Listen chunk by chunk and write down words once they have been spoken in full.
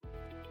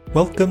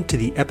Welcome to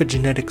the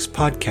Epigenetics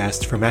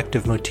podcast from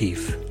Active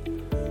Motif.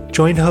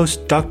 Join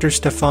host Dr.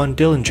 Stefan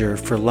Dillinger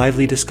for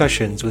lively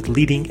discussions with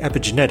leading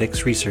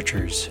epigenetics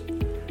researchers.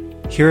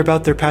 Hear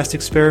about their past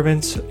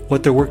experiments,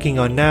 what they're working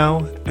on now,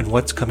 and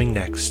what's coming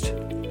next.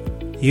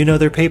 You know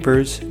their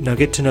papers, now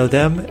get to know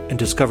them and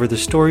discover the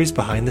stories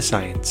behind the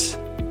science.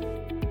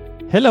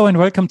 Hello and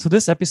welcome to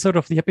this episode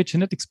of the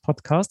Epigenetics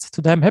podcast.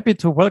 Today I'm happy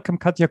to welcome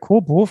Katja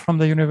Kobo from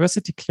the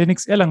University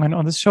Clinics Erlangen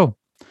on this show.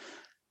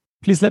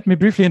 Please let me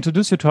briefly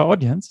introduce you to our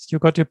audience. You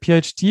got your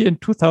PhD in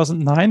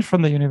 2009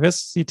 from the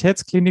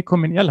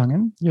Universitätsklinikum in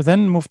Erlangen. You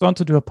then moved on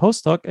to do a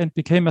postdoc and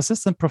became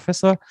assistant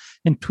professor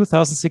in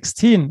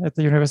 2016 at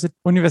the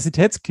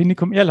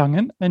Universitätsklinikum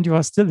Erlangen, and you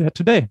are still there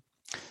today.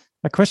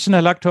 A question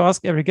I like to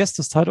ask every guest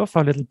to start off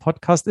our little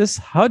podcast is,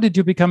 how did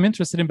you become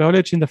interested in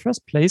biology in the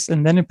first place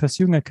and then in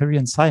pursuing a career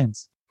in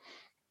science?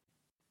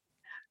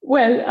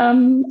 Well,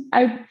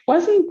 I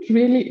wasn't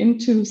really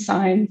into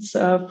science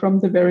from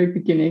the very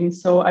beginning.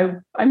 So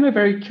I'm a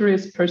very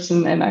curious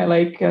person and I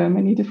like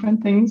many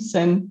different things.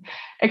 And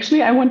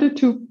actually, I wanted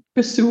to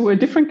pursue a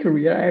different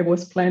career. I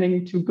was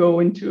planning to go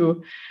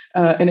into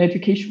an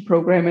education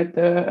program at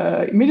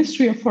the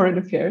Ministry of Foreign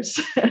Affairs.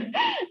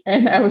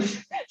 And I was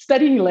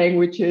studying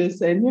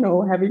languages and,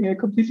 having a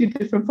completely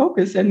different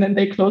focus. And then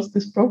they closed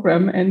this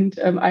program and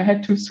I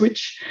had to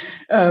switch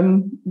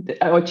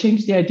or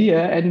change the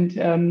idea.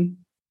 And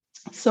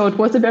so it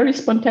was a very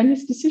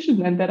spontaneous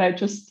decision, and that I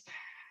just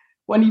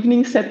one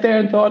evening sat there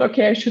and thought,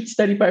 okay, I should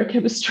study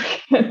biochemistry.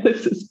 And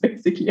this is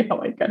basically how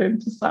I got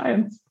into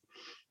science.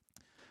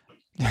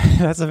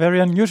 That's a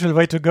very unusual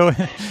way to go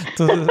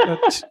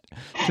to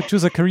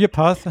choose a career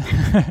path.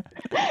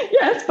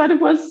 Yes, but it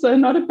was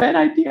not a bad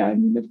idea. I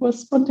mean, it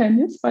was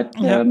spontaneous, but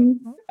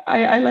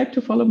I like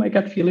to follow my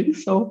gut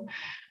feelings. So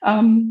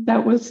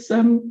that was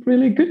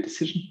really a good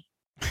decision.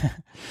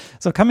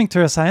 So coming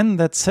to a science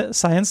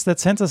that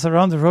centers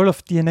around the role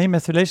of DNA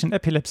methylation in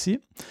epilepsy,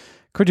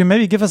 could you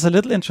maybe give us a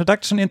little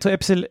introduction into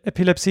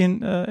epilepsy in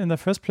the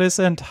first place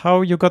and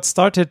how you got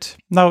started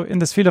now in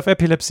this field of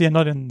epilepsy and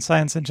not in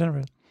science in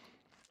general?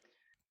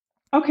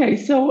 Okay,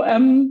 so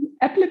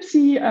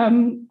epilepsy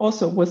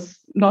also was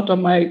not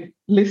on my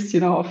list,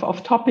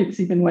 of topics,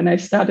 even when I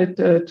started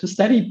to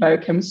study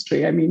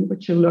biochemistry. I mean,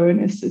 what you learn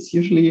is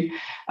usually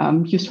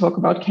you talk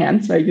about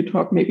cancer, you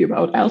talk maybe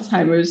about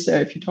Alzheimer's,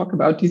 if you talk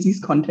about disease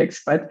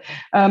context, but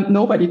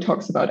nobody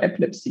talks about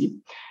epilepsy.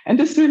 And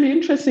this is really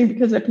interesting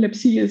because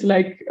epilepsy is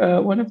like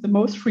one of the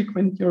most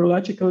frequent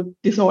neurological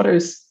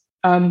disorders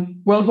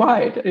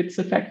worldwide. It's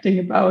affecting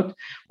about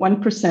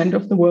 1%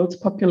 of the world's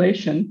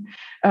population.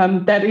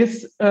 That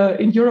is,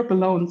 in Europe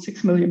alone,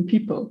 6 million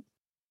people.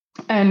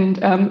 And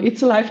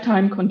it's a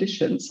lifetime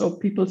condition. So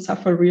people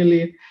suffer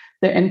really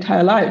their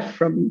entire life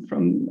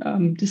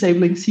from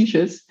disabling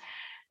seizures.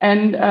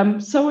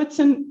 And so it's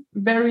a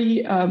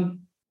very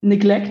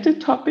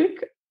neglected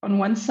topic on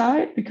one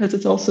side, because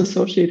it's also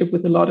associated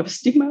with a lot of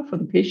stigma for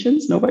the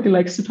patients. Nobody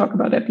likes to talk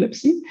about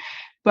epilepsy.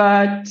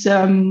 But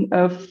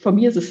for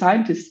me as a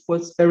scientist, it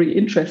was very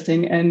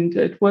interesting. And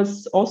it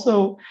was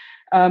also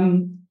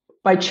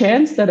by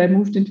chance that I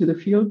moved into the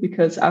field,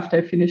 because after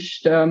I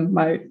finished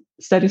my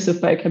studies of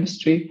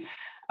biochemistry,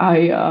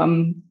 I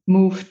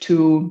moved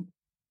to,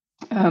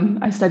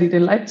 I studied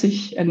in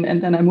Leipzig and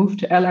then I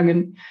moved to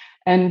Erlangen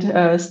and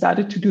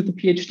started to do the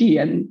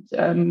PhD.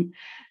 And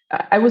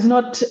I was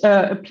not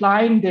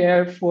applying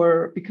there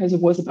because it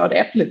was about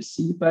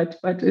epilepsy, but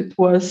it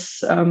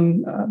was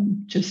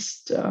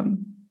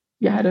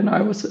I don't know.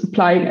 I was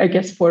applying, I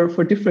guess, for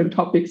different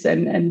topics,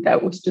 and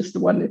that was just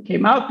the one that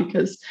came out,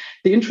 because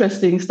the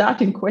interesting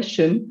starting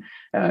question,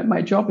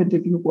 my job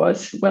interview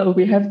was, well,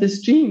 we have this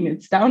gene,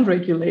 it's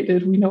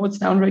downregulated. We know it's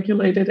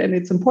downregulated and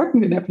it's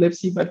important in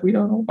epilepsy, but we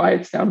don't know why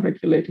it's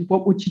downregulated.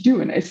 What would you do?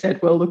 And I said,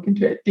 well, look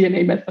into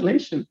DNA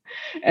methylation.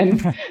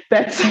 And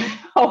that's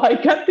how I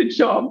got the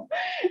job.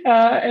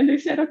 And they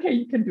said, okay,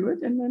 you can do it.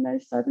 And then I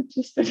started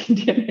just studying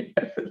DNA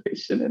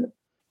methylation and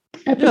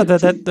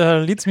epilepsy. Yeah,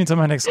 that leads me to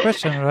my next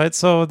question, right?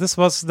 So this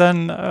was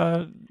then,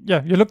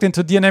 you looked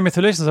into DNA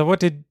methylation.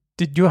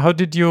 So how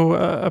did you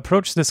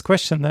approach this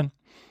question then?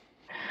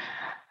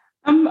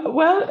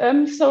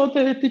 So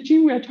the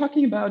gene we are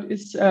talking about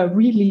is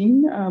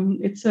reline.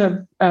 It's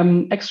a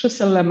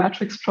extracellular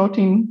matrix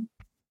protein,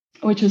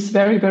 which is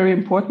very, very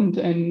important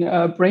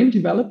in brain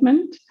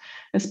development,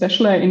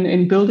 especially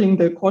in building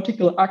the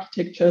cortical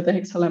architecture, the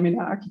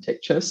hexalaminar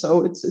architecture.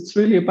 So it's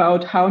really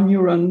about how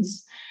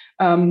neurons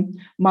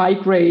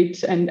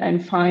migrate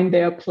and find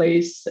their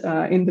place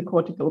in the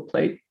cortical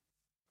plate.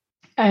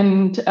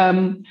 And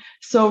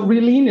so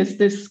reline is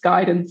this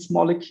guidance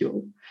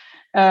molecule.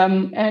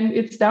 And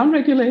it's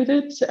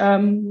downregulated,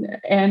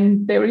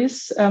 and there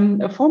is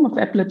a form of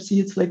epilepsy.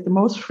 It's like the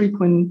most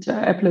frequent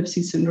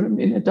epilepsy syndrome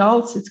in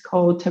adults. It's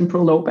called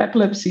temporal lobe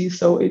epilepsy.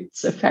 So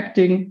it's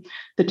affecting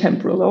the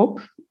temporal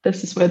lobe.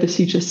 This is where the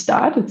seizures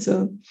start. It's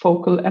a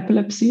focal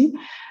epilepsy.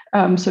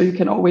 So you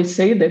can always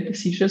say that the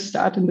seizures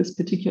start in this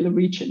particular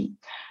region.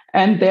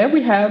 And there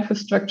we have a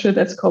structure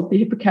that's called the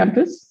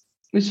hippocampus,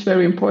 which is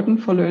very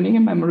important for learning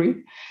and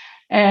memory.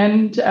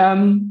 And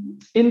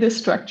in this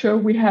structure,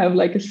 we have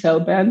like a cell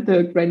band,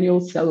 the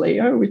granule cell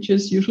layer, which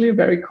is usually a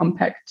very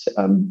compact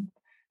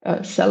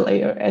cell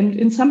layer. And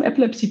in some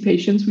epilepsy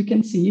patients, we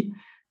can see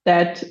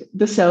that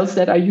the cells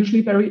that are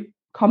usually very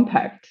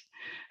compact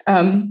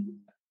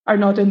are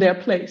not in their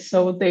place.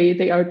 So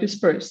they are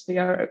dispersed. They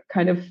are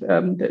kind of,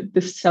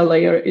 the cell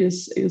layer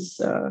is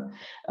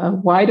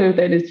wider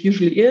than it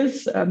usually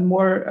is,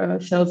 more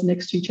cells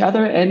next to each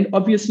other. And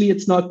obviously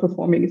it's not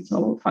performing its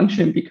normal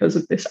function because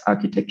of this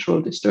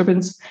architectural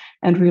disturbance.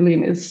 And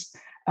reelin is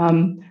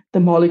the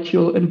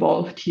molecule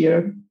involved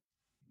here.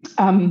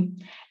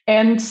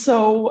 And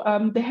so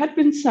there had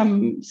been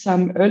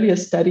some earlier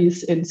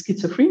studies in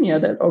schizophrenia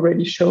that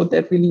already showed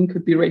that reelin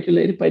could be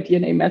regulated by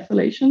DNA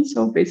methylation.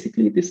 So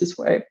basically, this is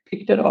where I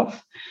picked it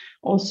off.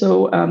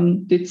 Also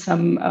did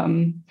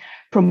some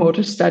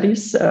promoter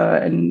studies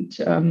and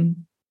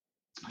some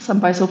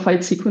bisulfite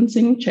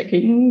sequencing,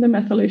 checking the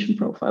methylation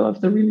profile of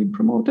the reelin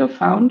promoter,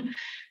 found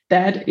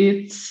that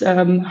it's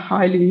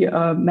highly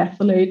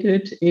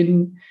methylated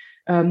in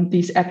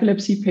these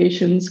epilepsy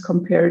patients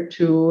compared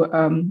to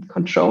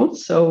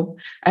controls. So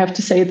I have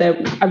to say that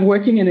I'm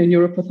working in a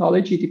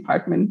neuropathology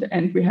department,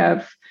 and we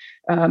have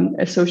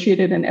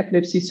associated an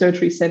epilepsy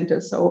surgery center.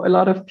 So a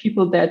lot of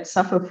people that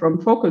suffer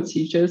from focal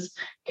seizures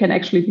can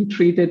actually be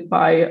treated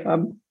by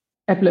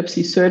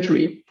epilepsy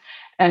surgery.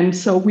 And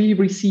so we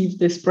receive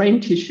this brain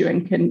tissue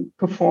and can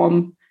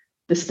perform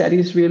the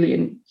studies really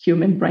in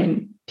human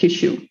brain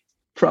tissue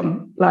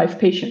from live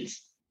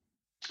patients.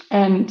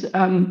 And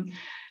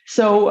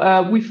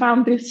so we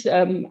found this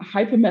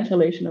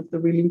hypermethylation of the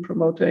reelin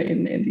promoter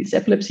in these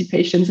epilepsy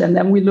patients. And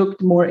then we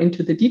looked more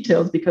into the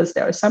details, because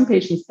there are some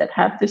patients that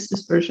have this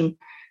dispersion,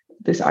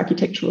 this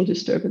architectural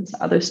disturbance,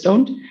 others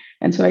don't.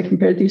 And so I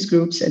compared these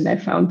groups, and I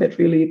found that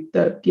really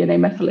the DNA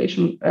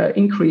methylation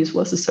increase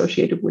was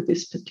associated with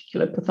this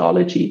particular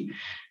pathology.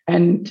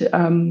 And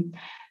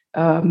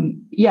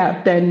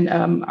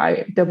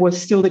there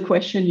was still the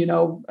question,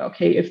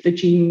 okay, if the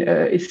gene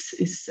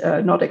is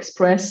not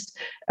expressed,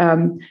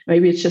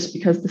 maybe it's just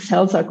because the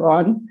cells are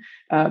gone,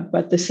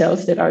 but the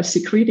cells that are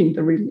secreting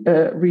the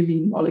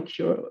reelin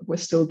molecule were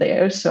still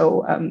there.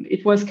 So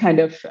it was kind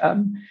of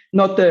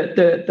not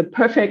the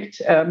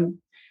perfect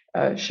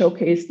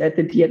showcase that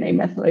the DNA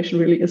methylation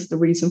really is the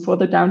reason for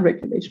the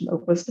downregulation.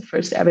 It was the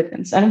first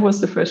evidence, and it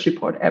was the first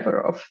report ever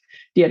of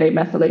DNA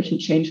methylation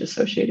change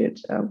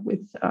associated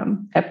with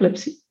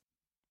epilepsy.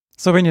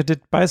 So when you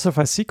did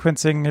bisulfite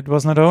sequencing, it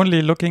was not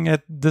only looking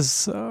at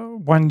this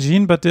one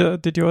gene, but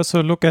did you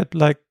also look at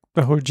like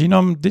the whole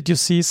genome? Did you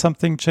see some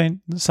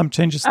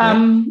changes there?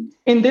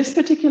 In this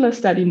particular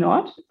study,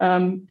 not,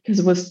 because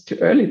it was too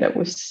early. That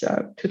was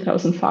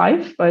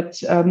 2005.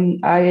 But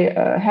I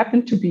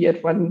happened to be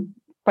at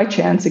by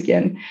chance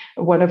again,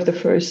 one of the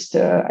first,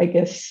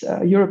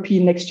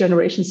 European next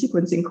generation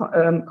sequencing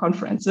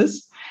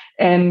conferences.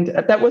 And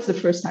that was the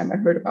first time I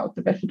heard about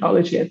the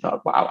methodology. I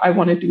thought, wow, I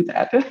want to do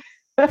that.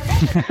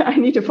 I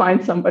need to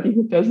find somebody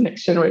who does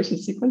next generation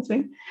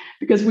sequencing,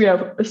 because we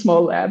are a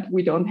small lab.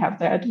 We don't have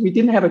that. We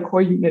didn't have a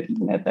core unit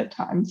even at that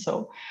time.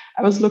 So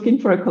I was looking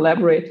for a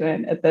collaborator.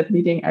 And at that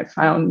meeting, I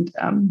found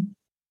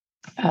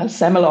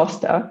Samuel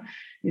Oster.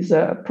 He's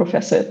a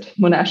professor at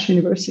Monash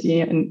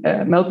University in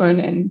Melbourne,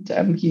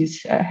 and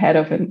he's head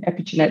of an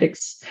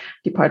epigenetics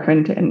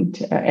department and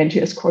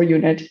NGS core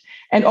unit,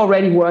 and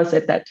already was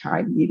at that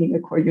time leading a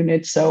core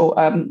unit. So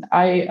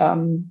I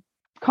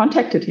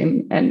contacted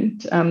him,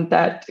 and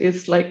that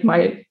is like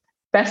my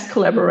best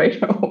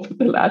collaborator over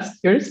the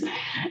last years.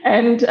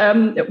 And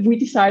we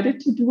decided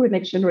to do a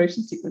next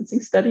generation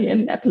sequencing study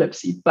in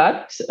epilepsy,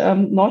 but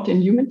not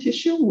in human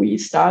tissue. We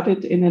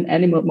started in an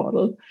animal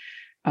model,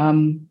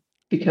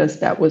 because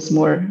that was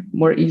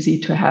more easy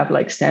to have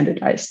like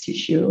standardized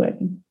tissue.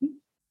 And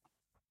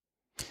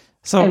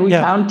we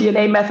found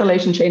DNA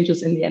methylation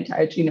changes in the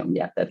entire genome.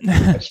 Yeah, that's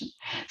the question.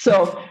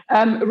 So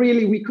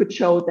really, we could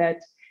show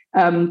that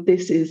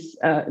this is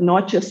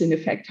not just in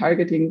effect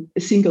targeting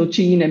a single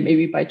gene and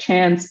maybe by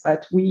chance,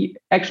 but we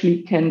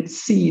actually can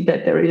see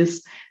that there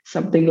is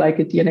something like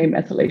a DNA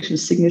methylation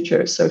signature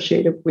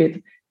associated with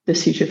the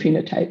seizure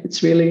phenotype.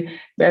 It's really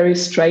very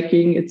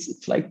striking.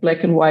 It's like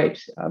black and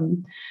white.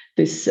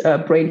 This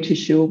brain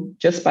tissue,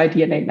 just by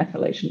DNA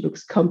methylation,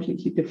 looks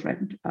completely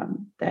different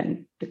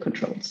than the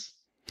controls.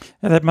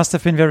 And that must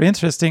have been very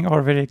interesting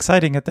or very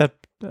exciting at that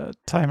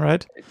time,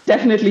 right?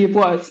 Definitely it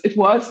was. It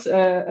was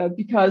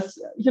because,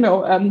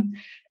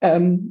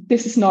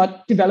 this is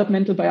not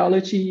developmental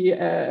biology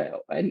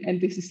and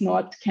this is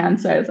not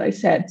cancer, as I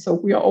said. So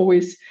we are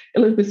always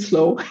a little bit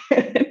slow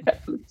in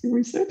epilepsy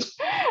research.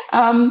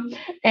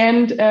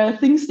 And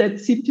things that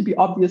seem to be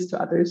obvious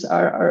to others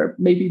are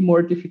maybe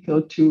more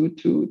difficult to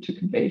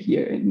convey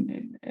here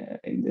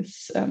in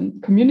this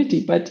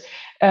community. But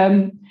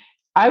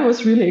I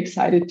was really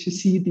excited to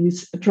see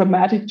these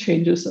dramatic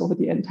changes over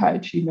the entire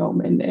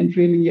genome and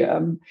really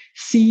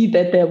see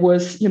that there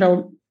was,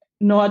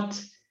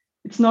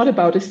 it's not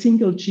about a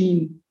single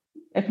gene.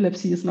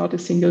 Epilepsy is not a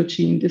single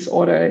gene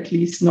disorder, at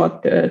least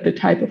not the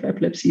type of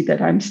epilepsy that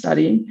I'm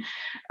studying.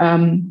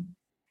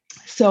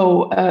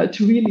 So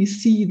to really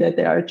see that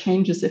there are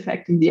changes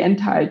affecting the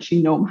entire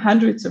genome,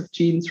 hundreds of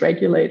genes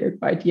regulated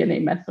by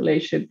DNA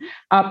methylation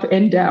up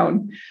and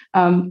down,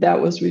 that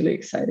was really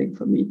exciting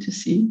for me to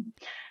see.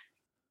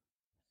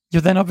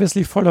 You then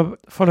obviously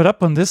followed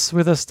up on this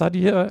with a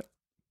study at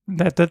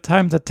that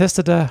time that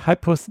tested a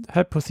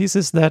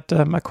hypothesis that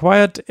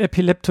acquired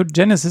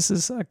epileptogenesis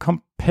is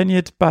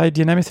accompanied by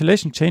DNA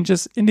methylation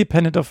changes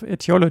independent of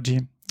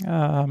etiology.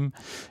 Can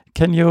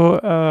you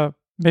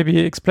maybe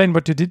explain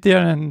what you did there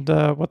and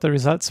what the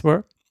results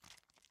were?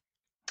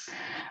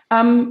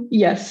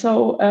 Yes.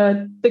 So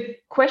the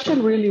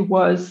question really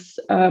was,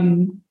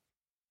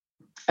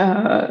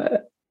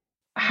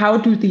 how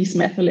do these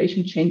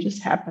methylation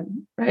changes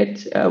happen,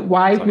 right?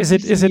 Why so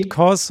is it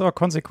cause or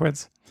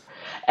consequence?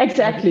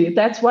 Exactly.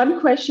 That's one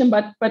question,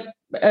 but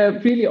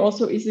really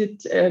also is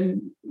it?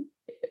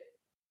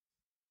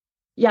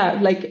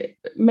 Like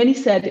many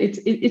said,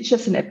 it's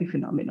just an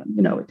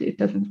epiphenomenon. It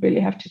doesn't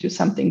really have to do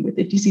something with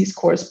the disease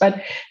course.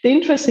 But the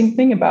interesting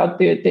thing about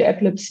the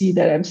epilepsy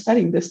that I'm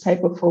studying, this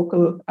type of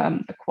focal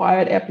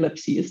acquired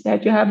epilepsy, is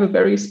that you have a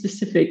very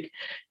specific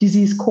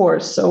disease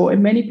course. So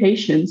in many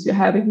patients, you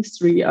have a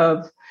history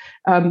of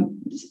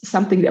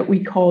something that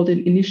we called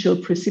an initial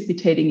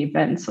precipitating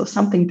event. So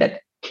something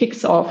that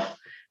kicks off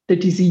the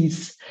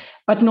disease,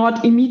 but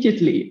not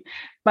immediately,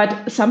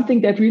 but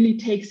something that really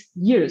takes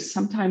years,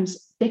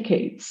 sometimes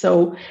decades.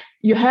 So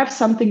you have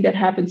something that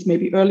happens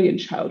maybe early in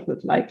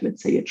childhood, like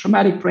let's say a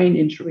traumatic brain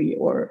injury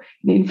or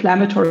an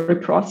inflammatory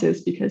process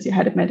because you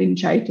had a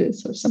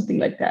meningitis or something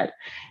like that.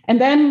 And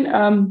then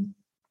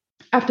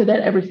after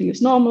that, everything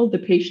is normal. The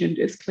patient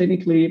is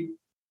clinically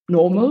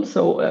normal,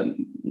 so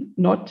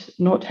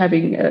not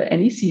having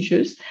any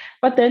seizures.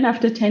 But then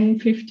after 10,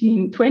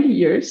 15, 20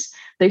 years,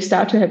 they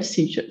start to have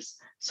seizures.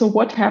 So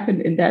what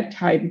happened in that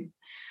time?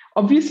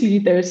 Obviously,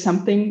 there's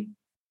something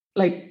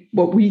like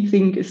what we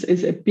think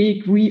is a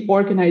big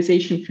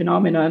reorganization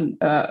phenomenon,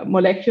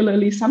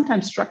 molecularly,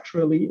 sometimes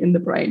structurally in the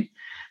brain,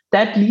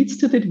 that leads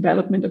to the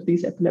development of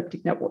these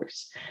epileptic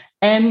networks.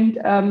 And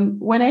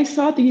when I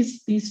saw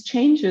these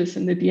changes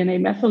in the DNA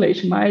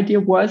methylation, my idea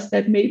was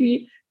that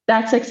maybe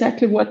that's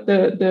exactly what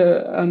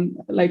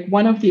like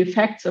one of the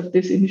effects of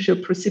this initial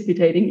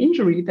precipitating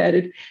injury, that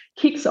it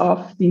kicks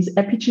off these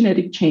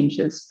epigenetic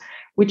changes,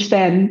 which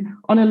then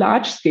on a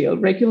large scale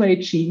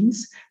regulate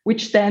genes,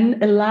 which then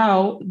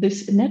allow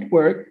this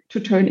network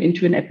to turn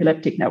into an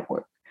epileptic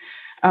network.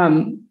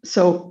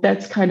 So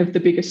that's kind of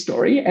the biggest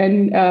story.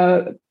 And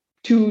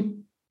to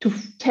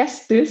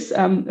test this,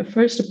 the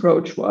first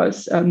approach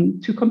was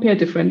to compare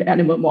different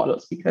animal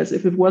models, because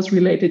if it was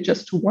related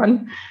just to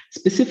one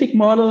specific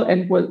model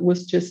and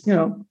was just,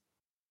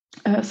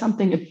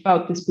 something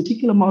about this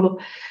particular model,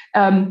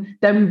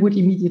 then we would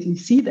immediately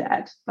see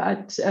that.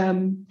 But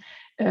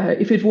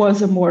if it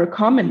was a more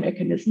common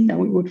mechanism, then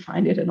we would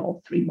find it in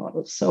all three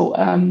models. So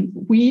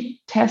we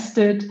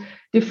tested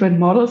different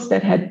models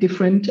that had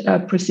different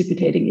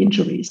precipitating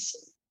injuries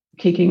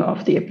kicking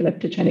off the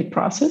epileptogenic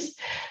process.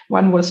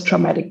 One was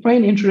traumatic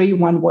brain injury,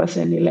 one was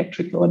an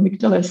electrical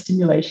amygdala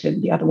stimulation,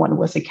 the other one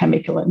was a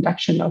chemical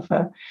induction of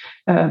a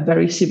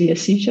very severe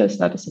seizure,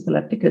 status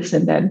epilepticus.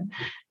 And then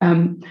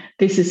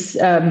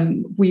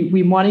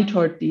we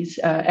monitored these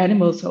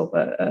animals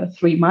over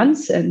 3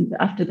 months, and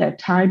after that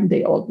time,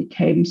 they all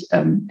became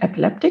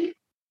epileptic.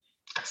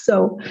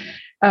 So,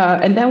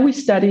 and then we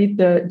studied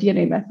the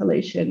DNA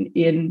methylation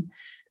in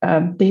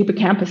the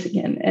hippocampus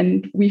again.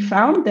 And we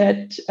found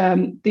that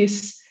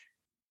this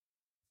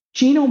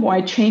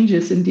genome-wide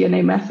changes in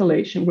DNA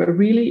methylation were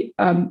really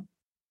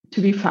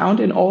to be found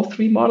in all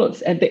three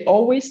models. And they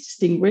always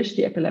distinguish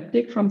the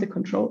epileptic from the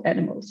control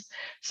animals.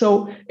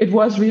 So it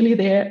was really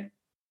there.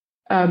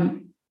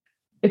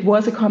 It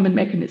was a common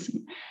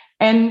mechanism.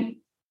 And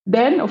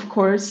then, of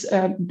course,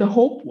 the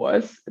hope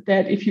was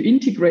that if you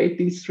integrate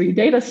these three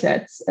data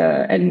sets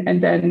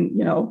and then,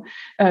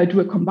 do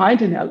a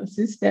combined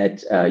analysis,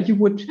 that you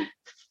would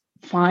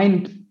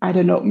find, I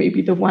don't know,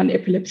 maybe the one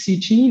epilepsy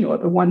gene or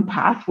the one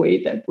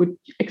pathway that would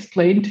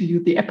explain to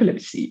you the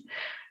epilepsy.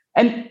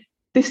 And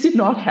this did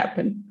not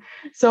happen.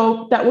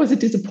 So that was a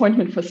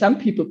disappointment for some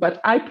people. But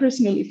I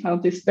personally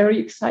found this very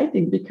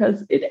exciting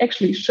because it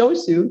actually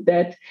shows you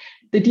that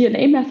the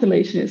DNA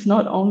methylation is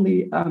not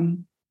only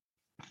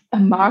a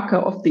marker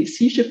of the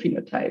seizure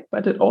phenotype,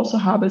 but it also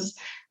harbors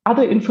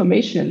other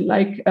information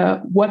like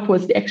what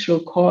was the actual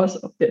cause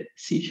of the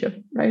seizure,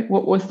 right?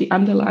 What was the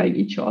underlying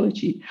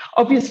etiology?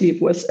 Obviously,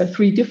 it was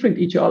 3 different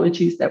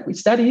etiologies that we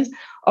studied.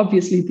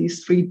 Obviously,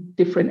 these 3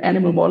 different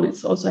animal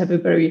models also have a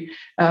very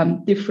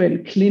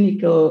different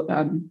clinical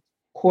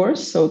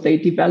course. So they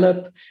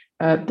develop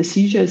the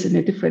seizures in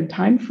a different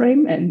time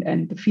frame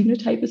and the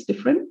phenotype is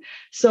different.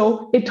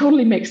 So it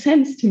totally makes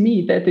sense to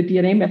me that the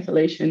DNA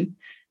methylation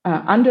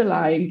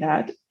underlying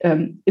that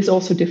is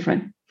also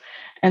different.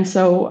 And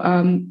so,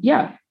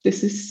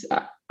 this is,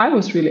 I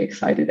was really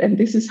excited. And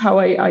this is how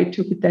I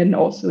took it then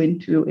also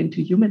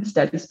into human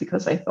studies,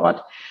 because I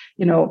thought,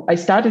 I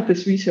started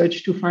this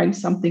research to find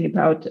something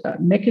about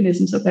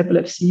mechanisms of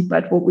epilepsy,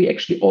 but what we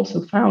actually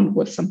also found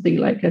was something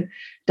like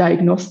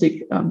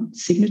diagnostic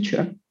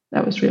signature.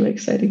 That was really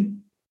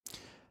exciting.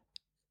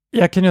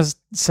 Yeah, can you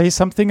say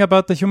something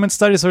about the human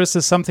studies, or is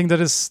this something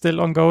that is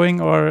still ongoing,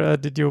 or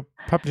did you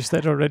publish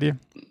that already?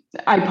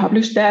 I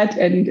published that,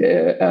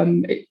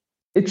 and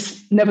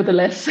it's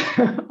nevertheless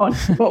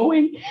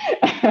ongoing.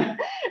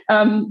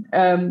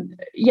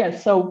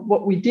 So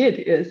what we did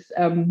is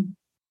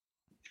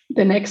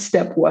the next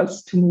step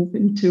was to move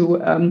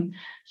into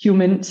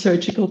human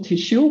surgical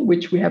tissue,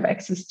 which we have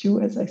access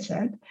to, as I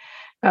said.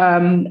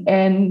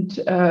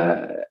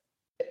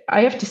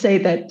 I have to say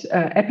that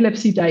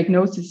epilepsy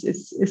diagnosis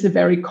is a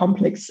very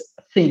complex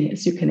thing,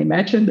 as you can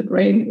imagine, the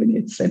brain in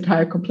its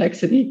entire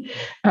complexity.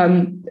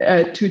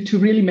 To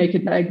really make a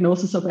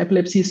diagnosis of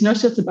epilepsy is not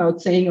just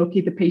about saying,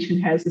 okay, the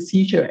patient has a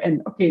seizure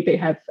and okay, they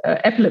have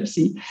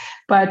epilepsy,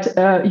 but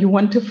you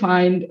want to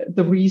find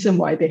the reason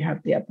why they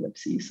have the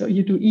epilepsy. So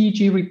you do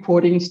EEG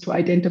recordings to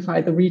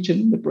identify the region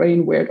in the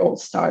brain where it all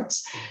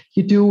starts.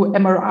 You do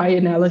MRI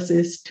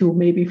analysis to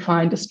maybe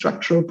find a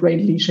structural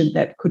brain lesion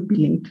that could be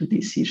linked to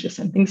these seizures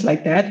and things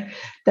like that.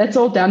 That's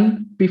all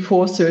done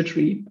before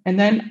surgery. And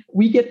then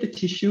we get the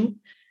tissue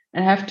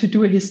and have to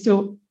do a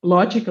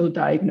histological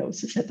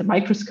diagnosis at the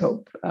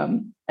microscope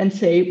and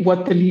say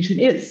what the lesion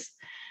is.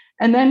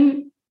 And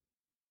then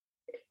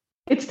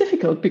it's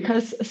difficult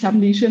because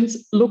some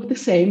lesions look the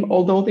same,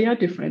 although they are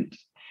different.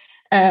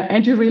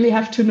 And you really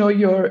have to know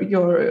your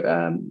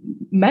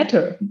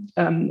matter,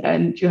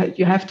 and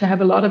you have to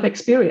have a lot of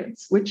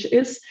experience, which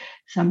is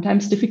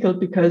sometimes difficult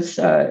because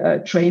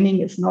training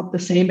is not the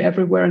same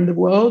everywhere in the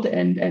world,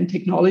 and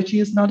technology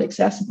is not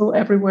accessible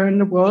everywhere in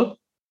the world.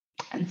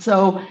 And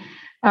so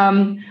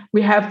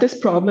we have this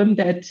problem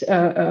that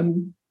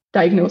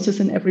diagnosis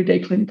in everyday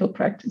clinical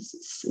practice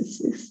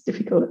is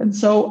difficult. And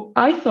so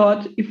I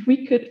thought if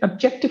we could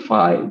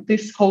objectify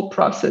this whole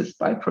process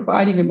by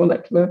providing a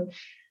molecular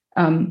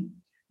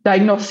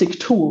diagnostic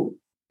tool,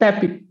 that'd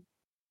be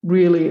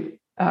really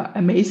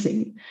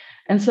amazing.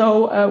 And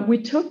so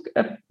we took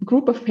a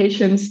group of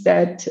patients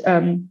that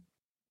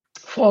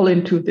fall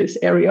into this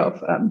area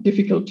of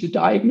difficult to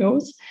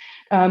diagnose.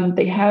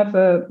 They have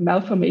a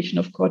malformation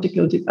of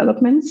cortical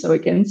development. So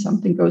again,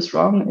 something goes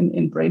wrong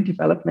in brain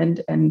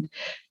development and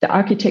the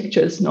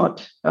architecture is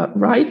not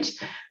right.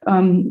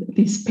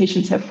 These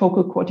patients have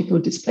focal cortical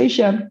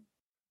dysplasia.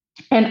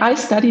 And I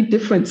studied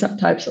different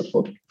subtypes of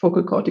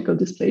focal cortical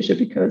dysplasia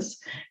because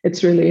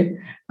it's really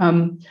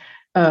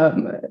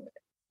a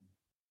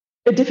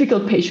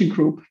difficult patient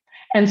group.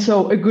 And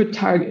so a good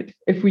target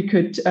if we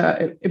could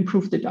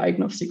improve the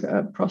diagnostic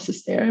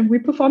process there. And we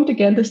performed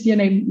again this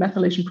DNA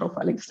methylation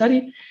profiling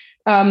study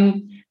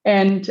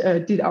and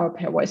did our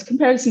pairwise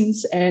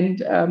comparisons.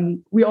 And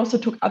we also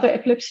took other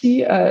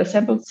epilepsy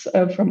samples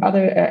from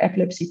other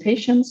epilepsy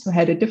patients who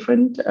had a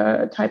different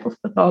type of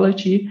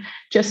pathology,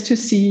 just to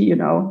see,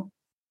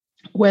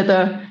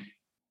 whether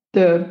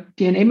the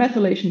DNA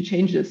methylation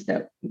changes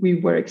that we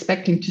were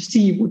expecting to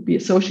see would be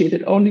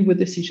associated only with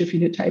the seizure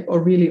phenotype or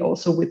really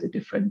also with the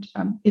different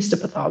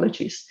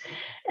histopathologies.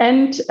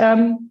 And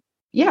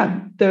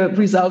the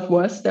result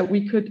was that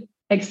we could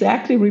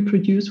exactly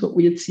reproduce what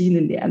we had seen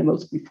in the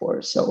animals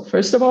before. So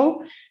first of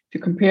all, if you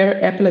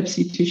compare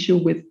epilepsy tissue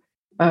with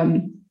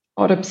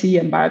autopsy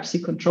and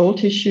biopsy control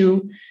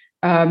tissue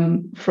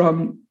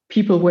from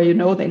people where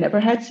they never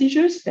had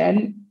seizures,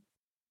 then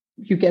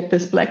you get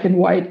this black and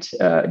white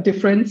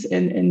difference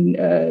in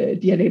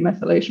DNA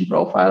methylation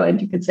profile, and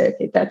you can say,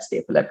 okay, that's the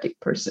epileptic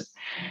person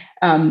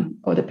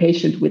or the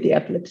patient with the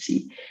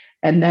epilepsy.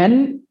 And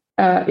then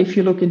if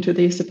you look into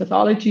the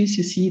histopathologies,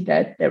 you see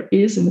that there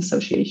is an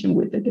association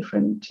with the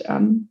different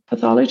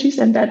pathologies,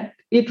 and that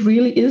it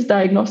really is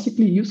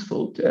diagnostically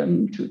useful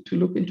to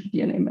look into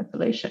DNA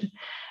methylation.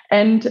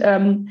 And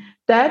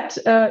that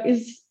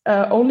is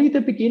only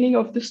the beginning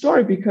of the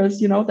story, because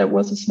that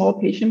was a small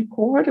patient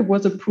cohort. It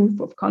was a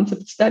proof of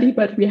concept study,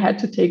 but we had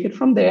to take it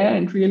from there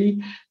and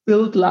really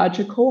build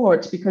larger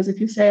cohorts. Because if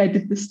you say I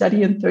did this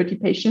study in 30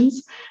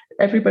 patients,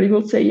 everybody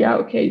will say, yeah,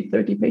 okay,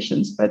 30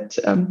 patients. But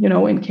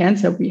in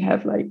cancer we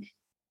have like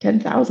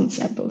 10,000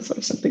 samples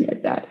or something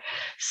like that.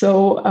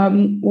 So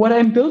what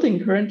I'm building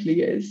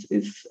currently is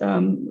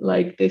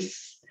like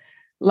this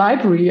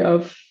library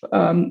of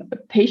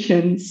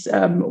patients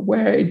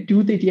where I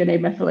do the DNA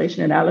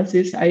methylation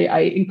analysis.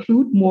 I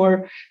include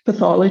more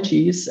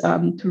pathologies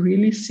to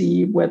really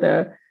see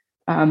whether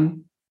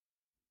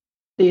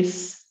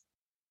these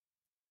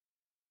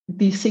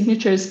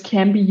signatures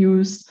can be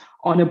used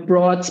on a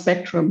broad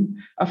spectrum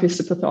of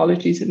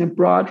histopathologies in a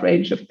broad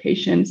range of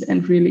patients,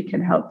 and really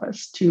can help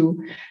us to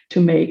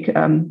make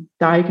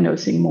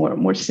diagnosing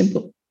more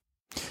simple.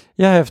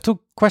 Yeah, I have two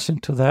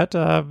questions to that.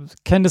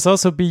 Can this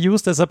also be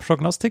used as a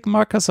prognostic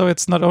marker? So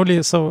it's not only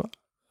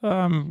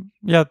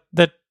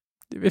that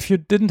if you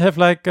didn't have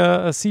like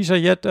a seizure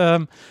yet,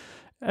 am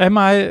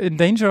I in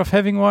danger of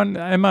having one?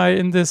 Am I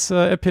in this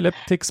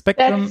epileptic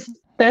spectrum?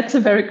 That's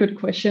a very good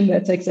question.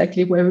 That's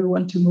exactly where we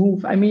want to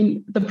move. I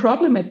mean, the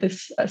problem at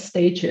this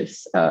stage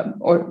is,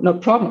 or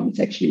not problem, it's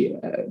actually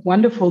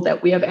wonderful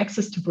that we have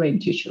access to brain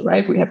tissue,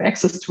 right? We have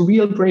access to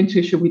real brain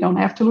tissue. We don't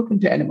have to look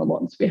into animal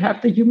models. We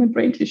have the human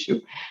brain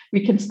tissue.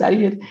 We can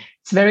study it.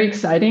 It's very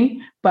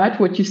exciting. But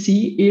what you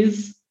see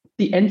is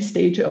the end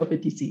stage of a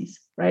disease,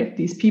 right?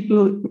 These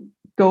people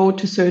go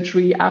to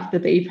surgery after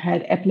they've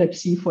had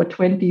epilepsy for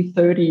 20,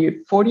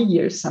 30, 40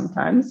 years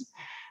sometimes.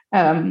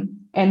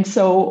 And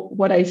so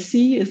what I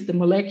see is the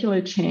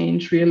molecular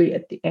change really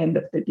at the end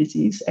of the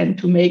disease. And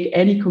to make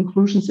any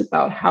conclusions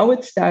about how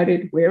it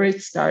started, where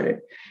it started,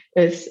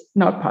 is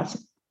not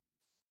possible.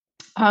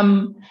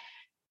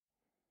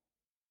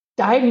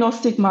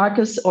 Diagnostic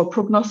markers or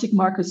prognostic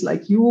markers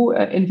like you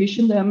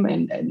envision them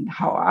and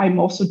how I'm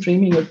also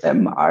dreaming of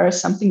them are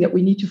something that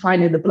we need to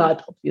find in the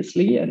blood,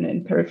 obviously, and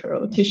in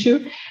peripheral tissue,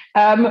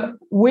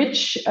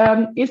 which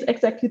is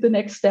exactly the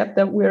next step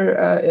that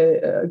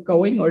we're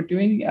going or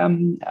doing.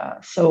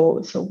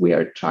 So we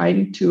are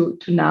trying to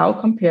now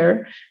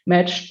compare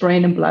matched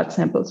brain and blood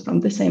samples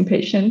from the same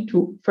patient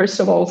to, first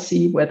of all,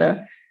 see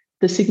whether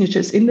the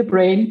signatures in the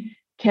brain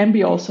can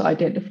be also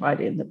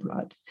identified in the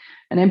blood.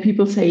 And then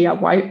people say, yeah,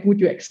 why would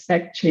you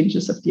expect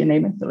changes of DNA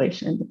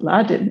methylation in the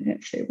blood? And I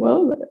say,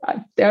 well,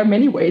 there are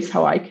many ways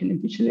how I can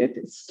envision it.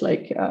 It's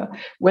like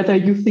whether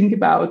you think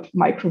about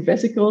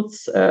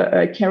microvesicles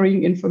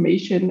carrying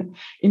information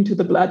into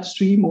the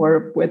bloodstream,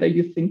 or whether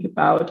you think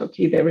about,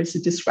 okay, there is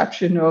a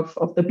disruption of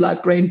the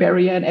blood-brain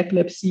barrier in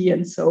epilepsy.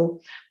 And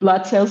so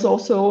blood cells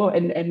also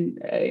and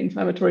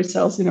inflammatory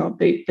cells,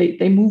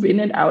 they move in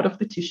and out of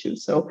the tissue.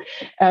 So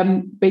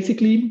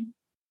basically,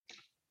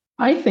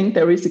 I think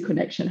there is a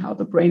connection how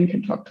the brain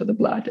can talk to the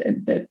blood,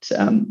 and that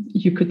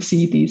you could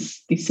see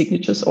these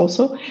signatures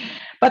also.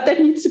 But that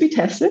needs to be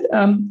tested.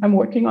 I'm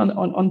working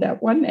on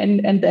that one.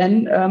 And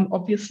then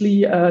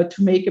obviously to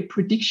make a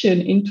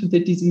prediction into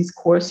the disease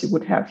course, you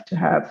would have to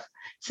have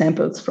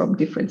samples from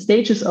different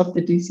stages of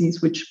the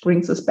disease, which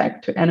brings us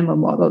back to animal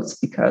models,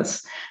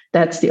 because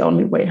that's the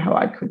only way how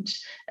I could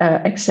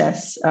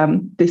access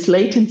this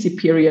latency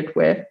period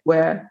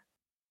where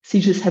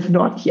seizures have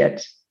not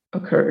yet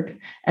occurred,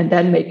 and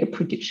then make a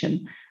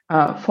prediction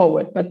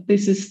forward. But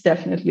this is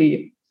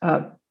definitely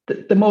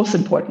the most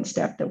important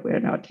step that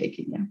we're now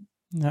taking.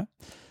 Yeah.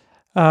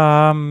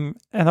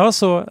 And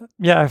also,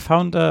 I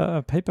found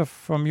a paper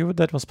from you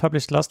that was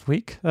published last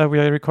week. We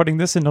are recording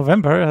this in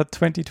November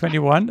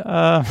 2021.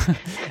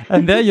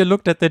 And there you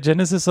looked at the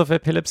genesis of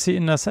epilepsy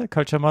in a cell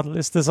culture model.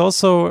 Is this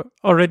also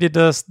already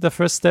the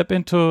first step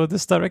into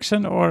this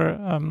direction,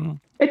 or?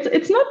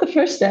 It's not the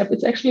first step.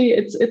 It's actually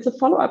it's a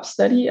follow-up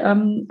study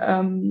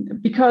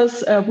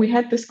because we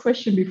had this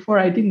question before.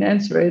 I didn't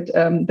answer it.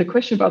 The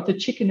question about the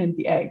chicken and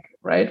the egg,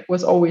 right,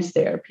 was always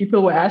there.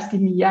 People were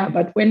asking me,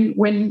 but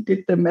when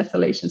did the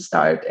methylation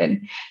start,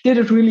 and did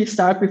it really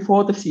start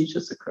before the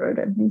seizures occurred,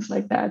 and things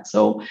like that.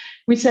 So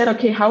we said,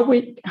 okay,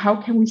 how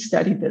can we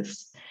study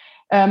this?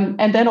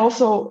 And then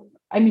also,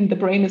 I mean, the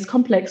brain is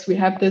complex. We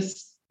have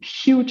this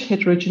huge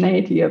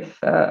heterogeneity of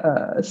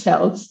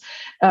cells.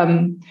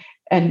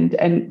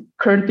 And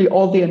currently,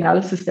 all the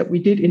analysis that we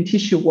did in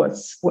tissue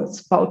was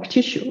bulk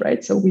tissue,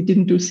 right? So we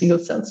didn't do single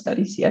cell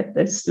studies yet.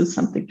 There's still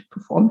something to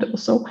perform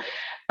also.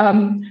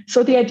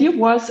 So the idea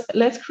was,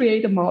 let's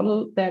create a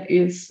model that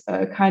is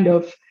kind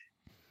of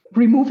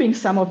removing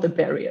some of the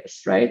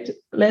barriers, right?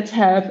 Let's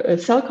have a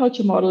cell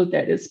culture model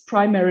that is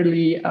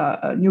primarily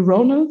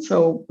neuronal.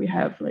 So we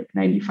have like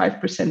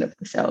 95% of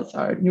the cells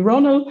are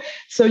neuronal.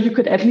 So you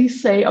could at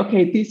least say,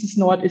 okay, this is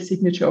not a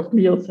signature of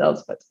glial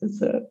cells, but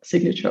it's a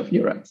signature of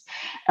neurons.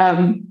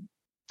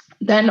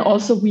 Then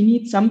also we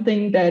need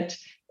something that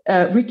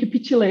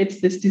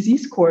recapitulates this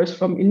disease course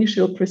from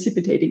initial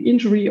precipitating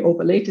injury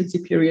over latency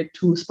period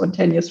to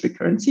spontaneous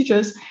recurrent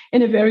seizures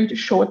in a very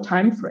short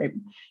time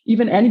frame.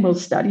 Even animal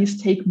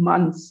studies take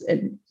months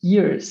and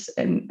years,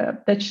 and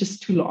that's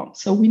just too long.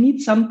 So we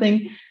need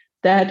something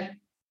that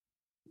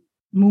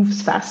moves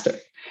faster.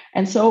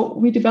 And so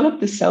we developed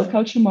this cell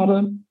culture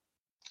model,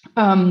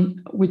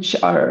 which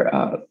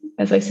are,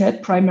 as I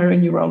said, primary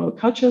neuronal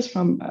cultures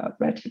from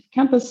Radcliffe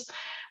campus,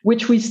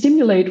 which we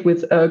stimulate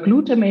with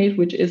glutamate,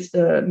 which is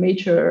the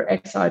major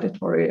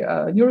excitatory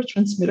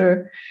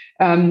neurotransmitter.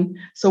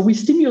 So we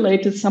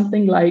stimulated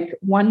something like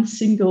one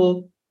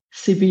single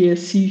severe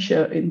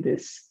seizure in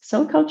this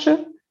cell culture.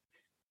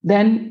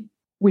 Then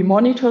we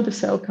monitor the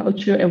cell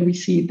culture, and we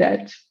see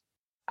that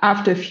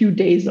after a few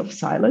days of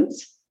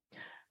silence,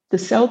 the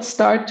cells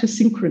start to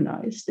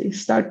synchronize. They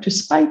start to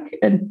spike,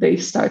 and they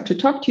start to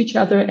talk to each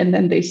other, and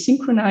then they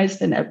synchronize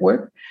the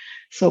network.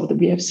 So that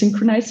we have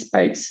synchronized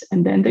spikes,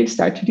 and then they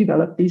start to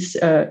develop these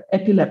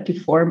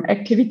epileptiform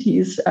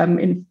activities,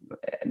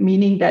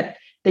 meaning that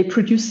they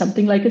produce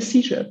something like a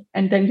seizure.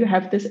 And then you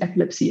have this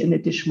epilepsy in a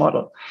dish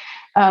model.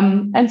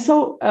 And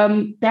so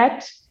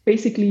that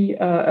basically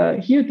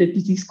here the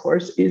disease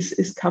course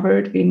is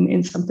covered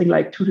in something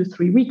like 2 to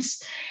 3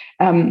 weeks.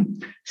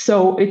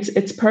 So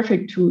it's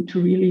perfect to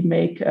really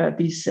make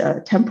these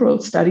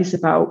temporal studies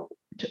about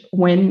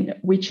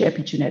which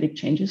epigenetic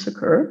changes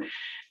occur.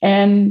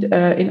 And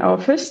in our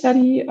first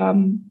study,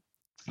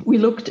 we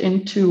looked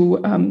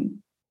into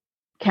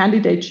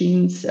candidate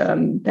genes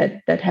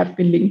that have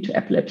been linked to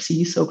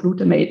epilepsy, so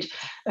glutamate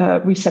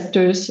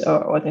receptors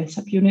or their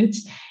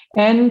subunits.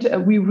 And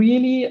we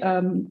really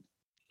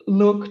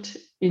looked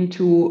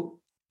into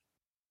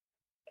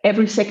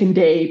every second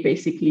day,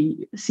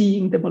 basically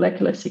seeing the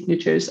molecular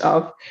signatures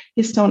of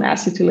histone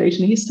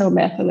acetylation, histone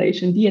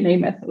methylation, DNA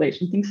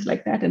methylation, things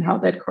like that, and how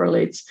that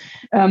correlates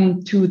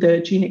to the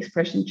gene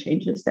expression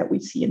changes that we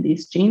see in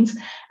these genes.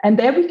 And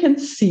there we can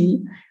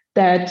see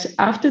that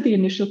after the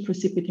initial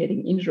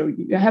precipitating injury,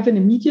 you have an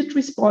immediate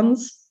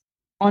response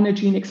on a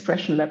gene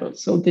expression level.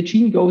 So the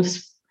gene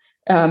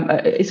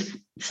is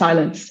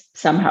silenced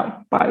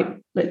somehow by,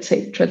 let's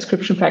say,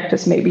 transcription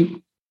factors,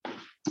 maybe.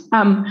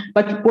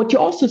 But what you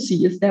also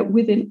see is that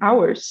within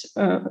hours,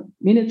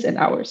 minutes and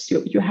hours,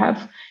 you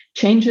have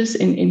changes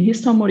in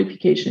histone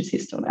modifications.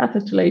 Histone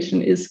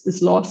acetylation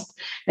is lost,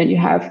 and you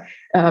have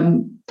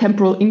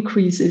temporal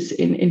increases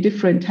in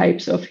different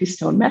types of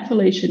histone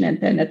methylation. And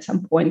then at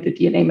some point, the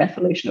DNA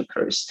methylation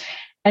occurs.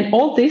 And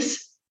all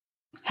this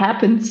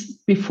happens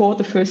before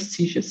the first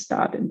seizures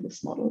start in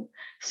this model.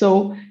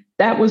 So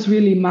that was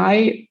really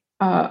my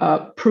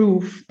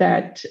proof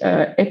that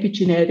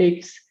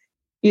epigenetics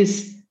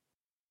is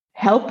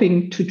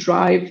helping to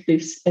drive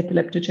this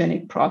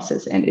epileptogenic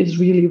process and is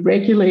really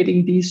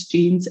regulating these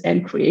genes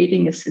and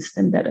creating a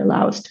system that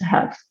allows to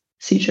have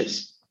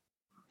seizures.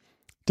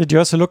 Did you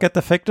also look at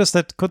the factors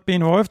that could be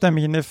involved? I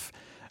mean, if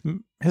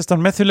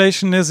histone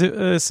methylation is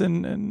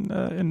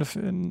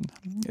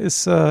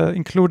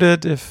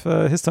included, if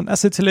histone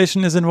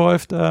acetylation is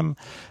involved,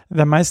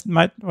 there must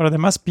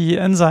be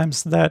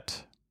enzymes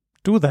that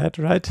do that,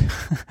 right?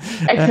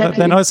 Exactly. And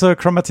then also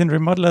chromatin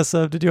remodelers.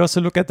 Did you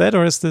also look at that,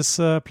 or is this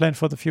planned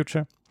for the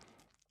future?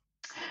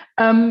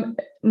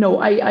 No,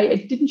 I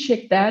didn't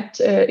check that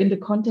in the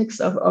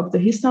context of the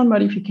histone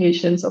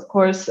modifications. Of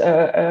course,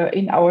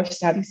 in our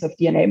studies of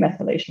DNA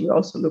methylation, we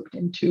also looked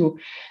into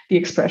the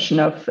expression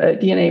of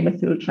DNA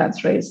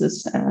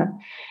methyltransferases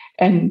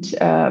and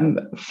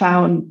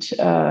found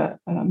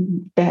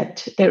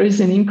that there is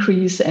an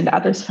increase, and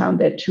others found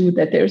that too,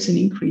 that there is an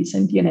increase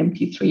in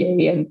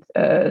DNMT3A and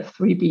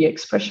 3B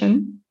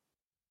expression,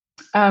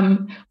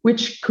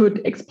 which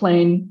could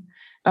explain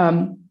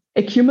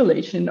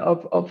accumulation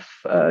of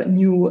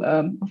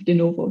de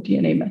novo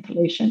DNA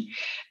methylation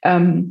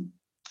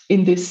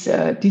in this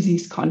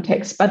disease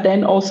context. But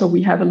then also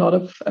we have a lot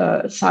of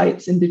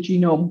sites in the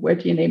genome where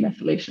DNA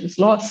methylation is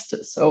lost.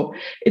 So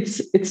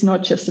it's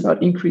not just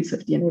about increase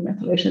of DNA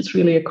methylation. It's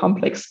really a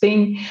complex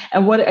thing.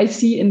 And what I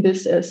see in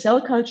this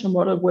cell culture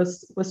model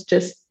was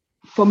just,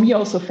 for me,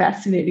 also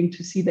fascinating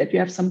to see that you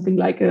have something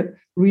like a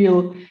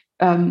real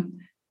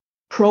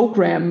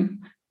program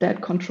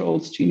that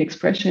controls gene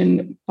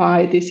expression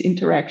by this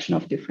interaction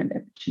of different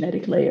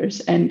epigenetic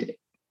layers. And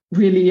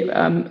really,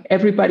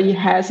 everybody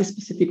has a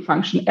specific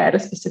function at a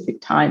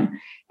specific time.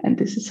 And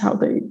this is how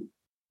these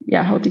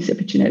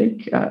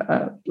epigenetic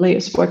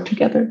layers work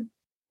together.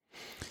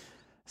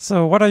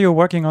 So what are you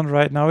working on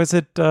right now? Is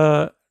it,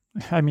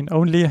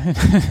 only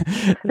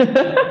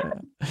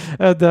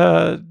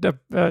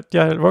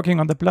working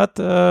on the blood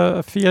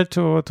field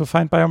to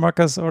find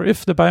biomarkers, or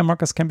if the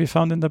biomarkers can be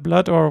found in the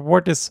blood, or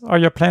what are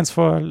your plans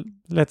for,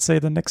 let's say,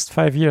 the next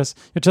 5 years?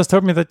 You just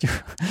told me that you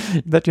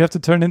have to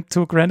turn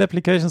into grand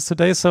applications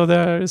today, so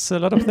there is a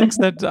lot of things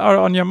that are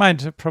on your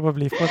mind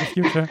probably for the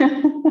future.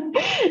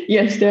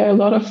 Yes, there are a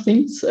lot of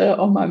things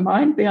on my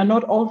mind. They are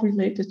not all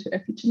related to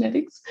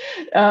epigenetics.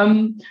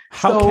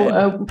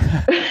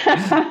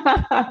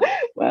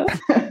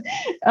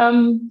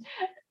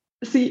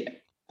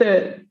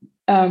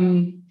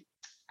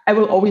 I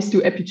will always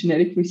do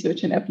epigenetic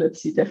research in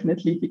epilepsy,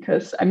 definitely,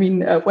 because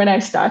when I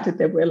started,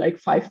 there were like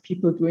 5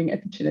 people doing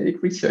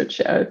epigenetic research.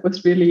 It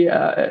was really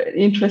an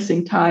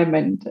interesting time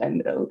and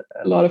a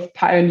lot of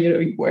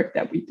pioneering work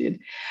that we did.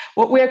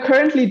 What we are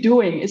currently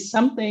doing is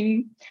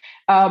something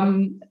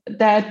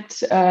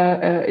that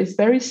is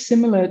very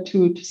similar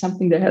to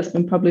something that has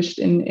been published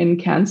in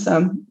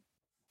Cancer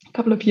a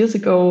couple of years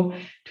ago,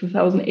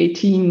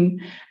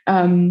 2018,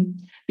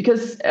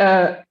 because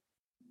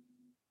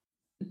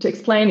to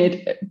explain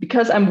it,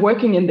 because I'm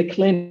working in the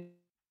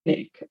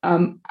clinic,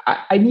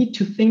 I need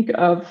to think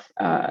of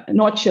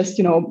not just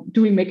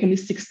doing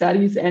mechanistic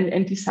studies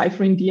and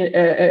deciphering the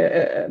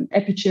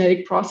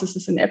epigenetic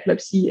processes in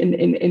epilepsy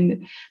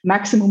in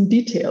maximum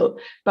detail,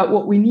 but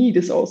what we need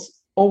is also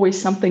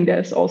always something that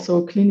is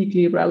also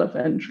clinically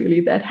relevant, really,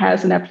 that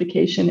has an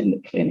application in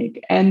the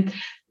clinic. And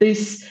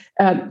this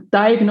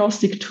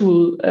diagnostic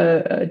tool,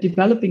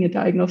 developing a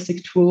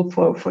diagnostic tool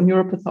for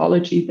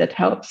neuropathology that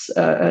helps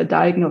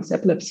diagnose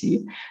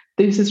epilepsy,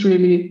 this is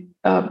really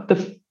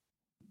the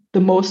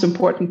most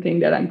important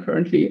thing that I'm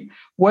currently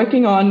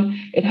working on.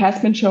 It has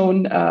been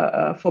shown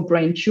for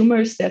brain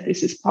tumors that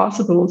this is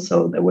possible.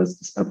 So there was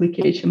this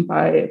publication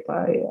by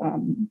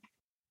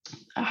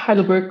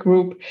Heidelberg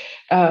group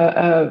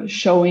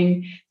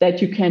showing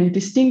that you can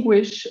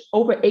distinguish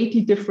over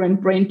 80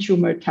 different brain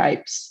tumor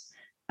types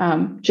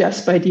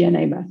just by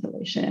DNA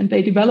methylation. And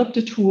they developed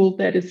a tool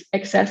that is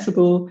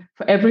accessible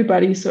for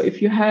everybody. So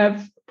if you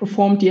have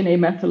performed DNA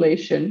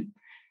methylation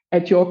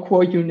at your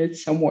core unit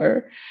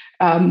somewhere,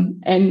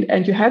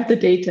 and you have the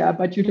data,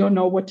 but you don't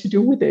know what to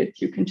do with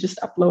it, you can just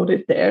upload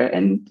it there.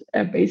 And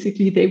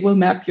basically, they will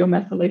map your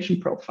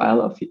methylation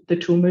profile of the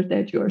tumor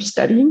that you're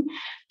studying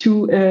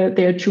to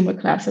their tumor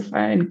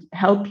classifier and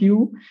help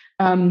you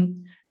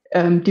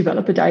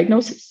develop a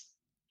diagnosis.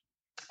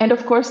 And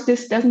of course,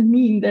 this doesn't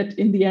mean that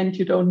in the end,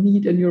 you don't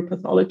need a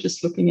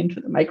neuropathologist looking into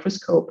the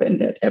microscope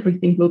and that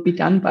everything will be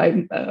done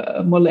by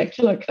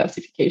molecular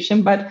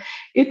classification, but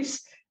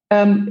it's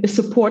a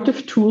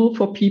supportive tool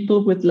for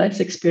people with less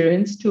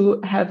experience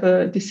to have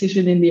a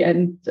decision in the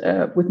end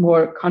with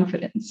more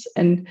confidence.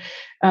 And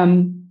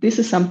this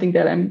is something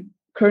that I'm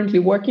currently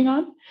working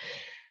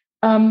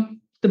on.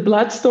 The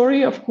blood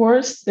story, of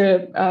course,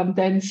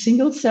 then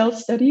single cell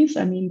studies.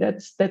 I mean,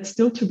 that's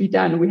still to be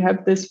done. We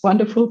have this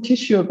wonderful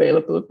tissue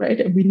available, right?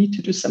 And we need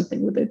to do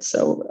something with it.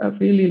 So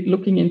really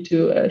looking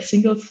into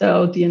single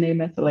cell DNA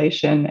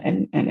methylation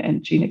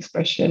and gene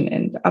expression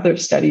and other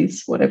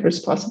studies, whatever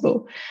is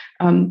possible.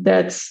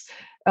 That's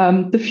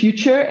the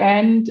future.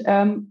 And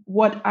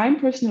what I'm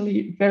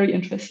personally very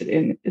interested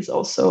in is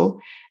also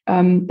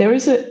there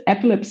is an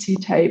epilepsy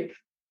type,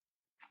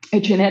 a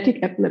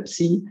genetic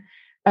epilepsy,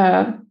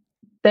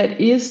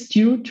 that is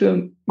due to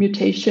a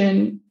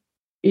mutation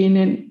in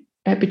an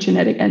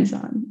epigenetic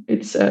enzyme.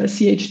 It's a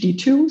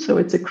CHD2, so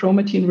it's a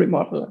chromatin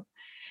remodeler.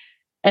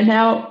 And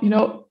now,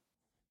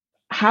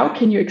 how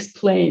can you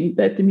explain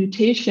that the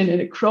mutation in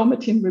a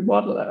chromatin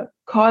remodeler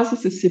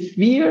causes a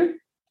severe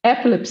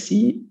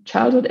epilepsy,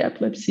 childhood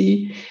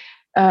epilepsy?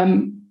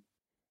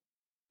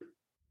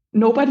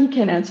 Nobody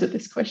can answer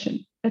this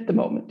question at the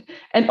moment.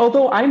 And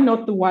although I'm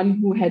not the one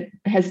who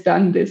has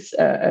done this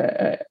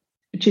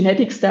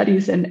genetic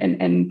studies,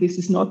 and this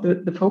is not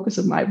the focus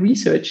of my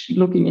research,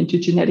 looking into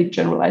genetic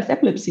generalized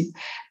epilepsy,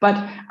 but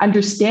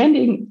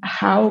understanding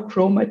how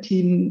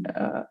chromatin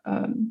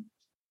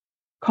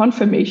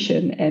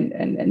conformation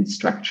and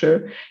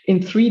structure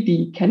in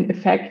 3D can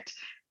affect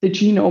the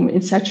genome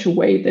in such a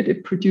way that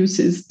it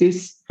produces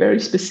this very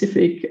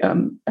specific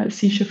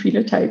seizure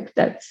phenotype.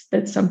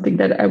 That's something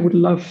that I would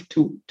love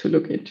to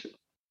look into.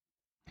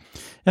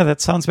 Yeah,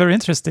 that sounds very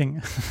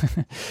interesting.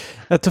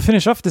 To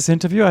finish off this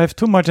interview, I have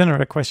two more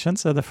general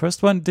questions. The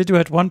first one, did you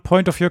at one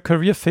point of your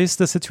career face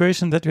the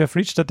situation that you have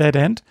reached a dead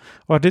end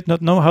or did not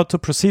know how to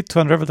proceed to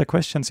unravel the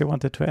questions you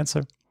wanted to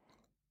answer?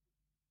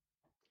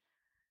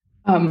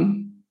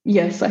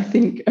 Yes, I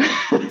think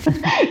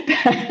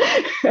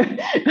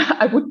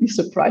I would be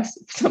surprised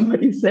if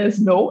somebody says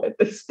no at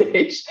this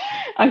stage.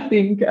 I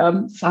think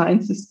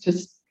science is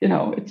just,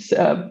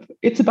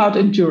 it's about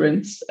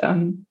endurance.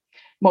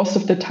 Most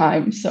of the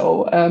time.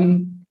 So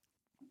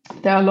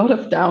there are a lot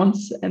of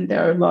downs and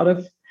there are a lot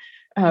of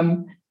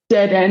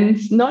dead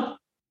ends, not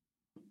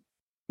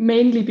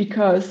mainly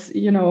because,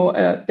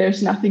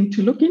 there's nothing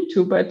to look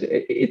into, but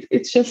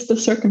it's just the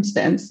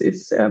circumstance.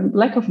 It's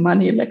lack of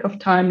money, lack of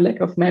time,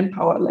 lack of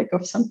manpower, lack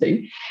of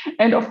something.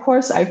 And of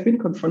course, I've been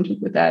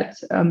confronted with that.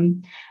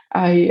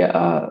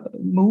 I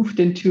moved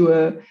into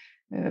a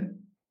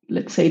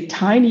let's say,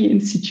 tiny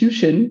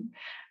institution.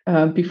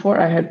 Before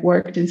I had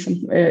worked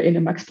in a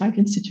Max Planck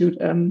Institute,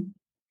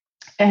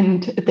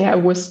 and there I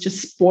was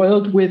just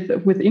spoiled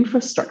with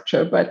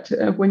infrastructure. But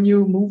when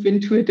you move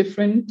into a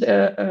different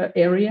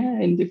area,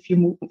 and if you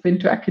move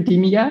into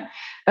academia,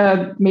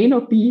 may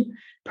not be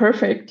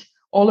perfect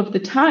all of the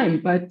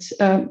time, but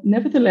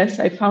nevertheless,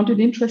 I found an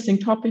interesting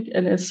topic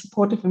and a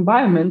supportive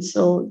environment.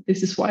 So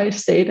this is why I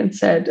stayed and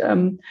said,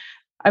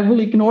 I will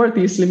ignore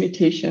these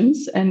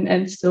limitations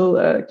and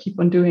still keep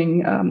on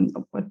doing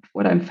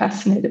what I'm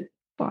fascinated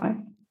by.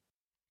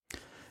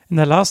 In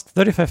the last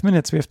 35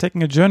 minutes, we have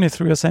taken a journey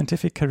through your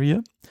scientific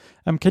career.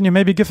 Can you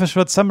maybe give a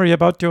short summary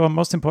about your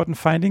most important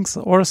findings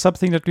or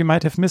something that we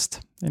might have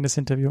missed in this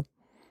interview?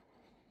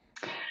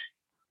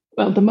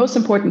 Well, the most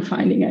important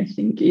finding, I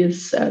think,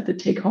 is the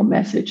take-home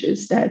message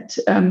is that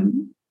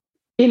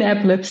in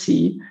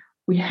epilepsy,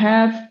 we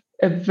have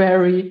a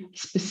very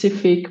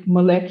specific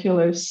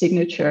molecular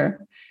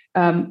signature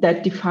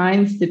that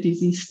defines the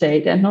disease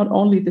state, and not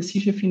only the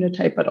seizure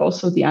phenotype, but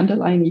also the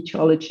underlying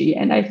etiology.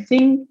 And I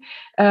think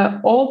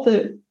all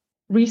the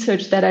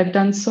research that I've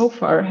done so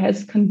far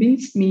has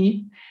convinced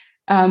me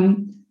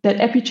that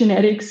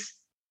epigenetics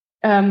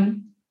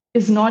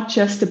is not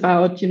just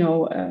about,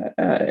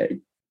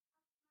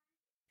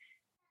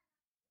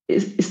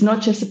 it's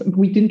not just,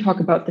 we didn't talk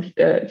about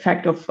the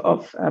fact of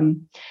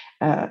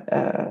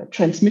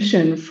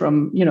transmission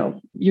from,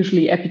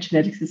 usually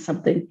epigenetics is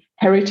something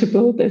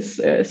heritable. There's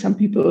some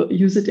people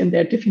use it in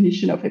their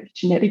definition of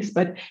epigenetics,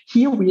 but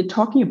here we are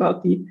talking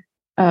about the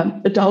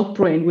adult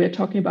brain. We're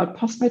talking about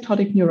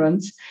postmitotic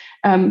neurons.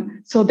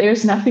 So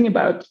there's nothing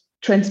about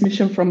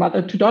transmission from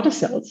mother to daughter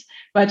cells.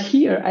 But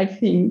here, I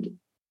think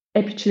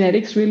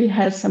epigenetics really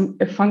has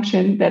a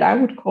function that I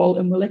would call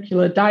a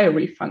molecular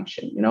diary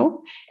function.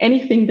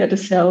 Anything that a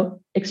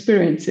cell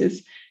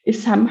experiences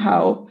is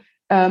somehow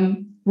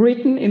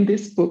written in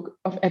this book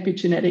of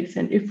epigenetics.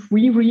 And if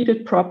we read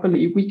it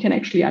properly, we can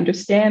actually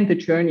understand the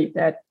journey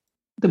that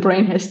the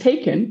brain has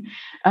taken.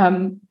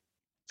 And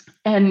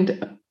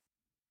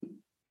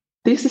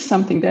this is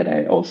something that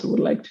I also would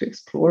like to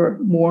explore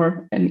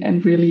more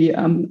and really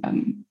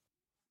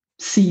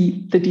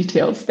see the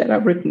details that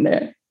are written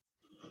there.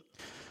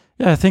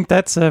 Yeah, I think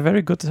that's a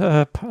very good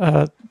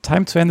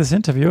time to end this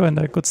interview and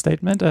a good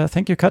statement.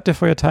 Thank you, Katja,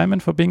 for your time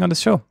and for being on the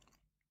show.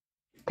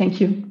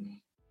 Thank you.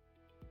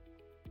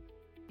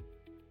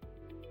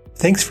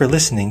 Thanks for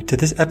listening to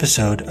this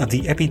episode of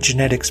the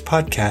Epigenetics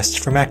podcast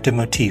from Active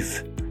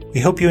Motif. We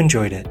hope you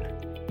enjoyed it.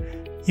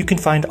 You can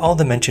find all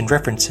the mentioned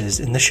references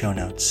in the show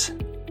notes.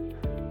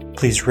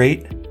 Please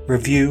rate,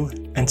 review,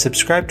 and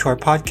subscribe to our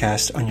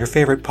podcast on your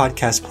favorite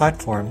podcast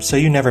platform so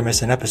you never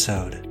miss an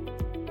episode.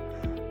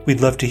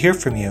 We'd love to hear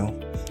from you,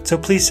 so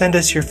please send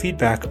us your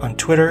feedback on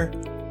Twitter,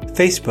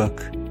 Facebook,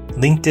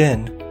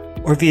 LinkedIn,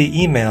 or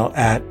via email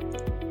at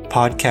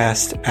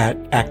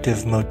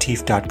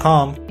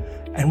podcast@activemotif.com,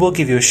 and we'll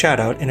give you a shout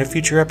out in a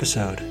future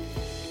episode.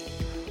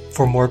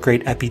 For more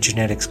great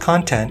epigenetics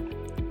content,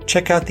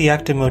 check out the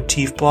Active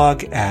Motif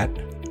blog at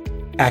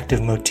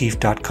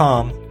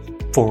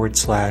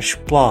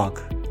activemotif.com/blog.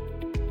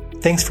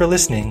 Thanks for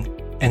listening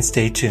and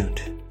stay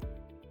tuned.